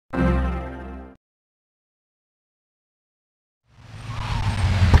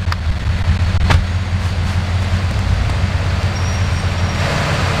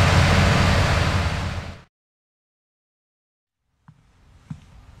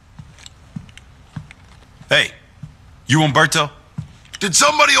Hey, you Umberto? Did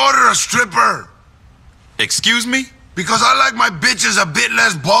somebody order a stripper? Excuse me? Because I like my bitches a bit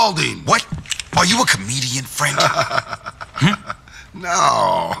less balding. What? Are you a comedian, friend?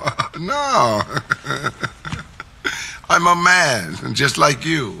 No, no. I'm a man, just like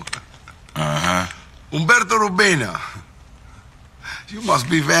you. Uh-huh. Umberto Rubina. You must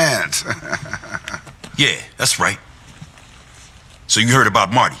be Vance. Yeah, that's right. So you heard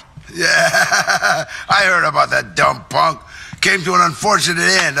about Marty? Yeah, I heard about that dumb punk. Came to an unfortunate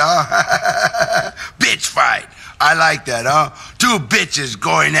end, huh? Bitch fight. I like that, huh? Two bitches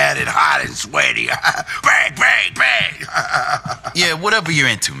going at it hot and sweaty. Bang, bang, bang. Yeah, whatever you're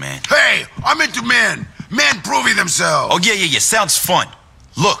into, man. Hey, I'm into men. Men proving themselves. Oh, yeah. Sounds fun.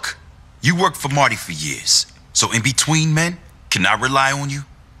 Look, you worked for Marty for years. So in between men, can I rely on you?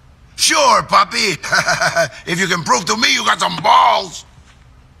 Sure, Papi. If you can prove to me you got some balls.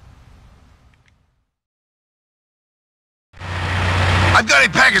 I've got a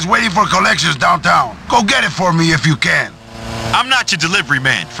package waiting for collections downtown. Go get it for me if you can. I'm not your delivery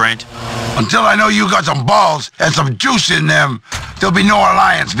man, friend. Until I know you got some balls and some juice in them, there'll be no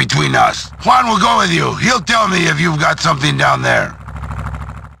alliance between us. Juan will go with you. He'll tell me if you've got something down there.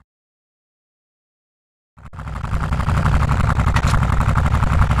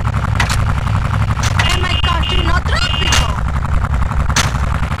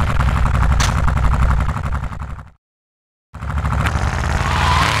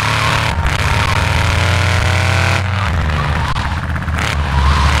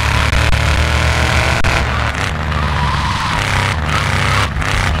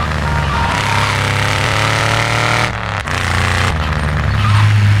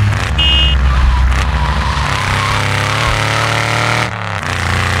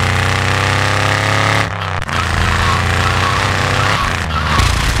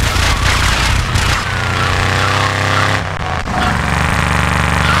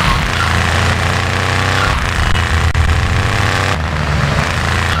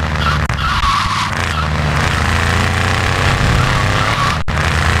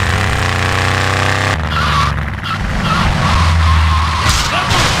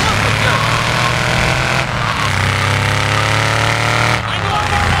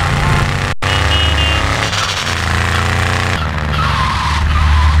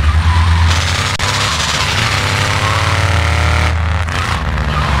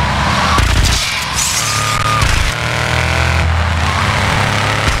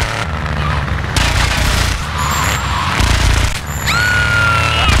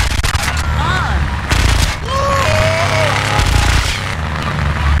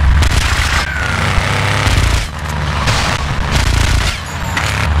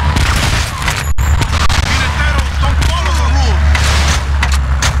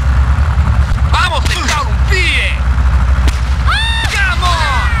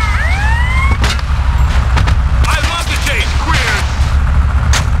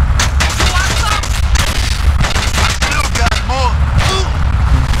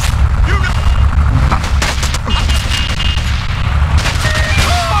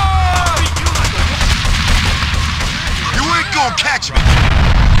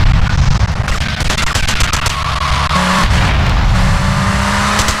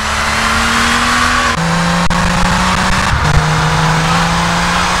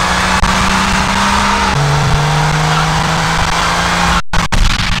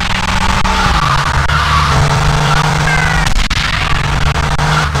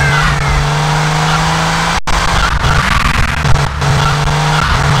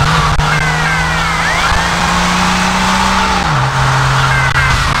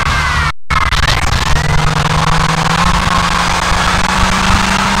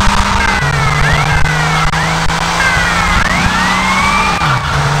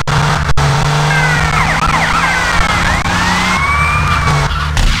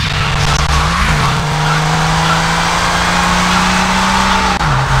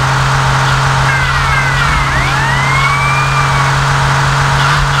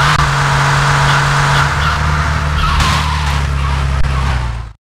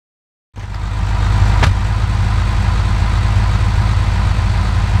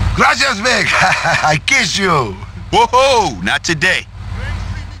 Gracias, Vic. I kiss you. Whoa, not today.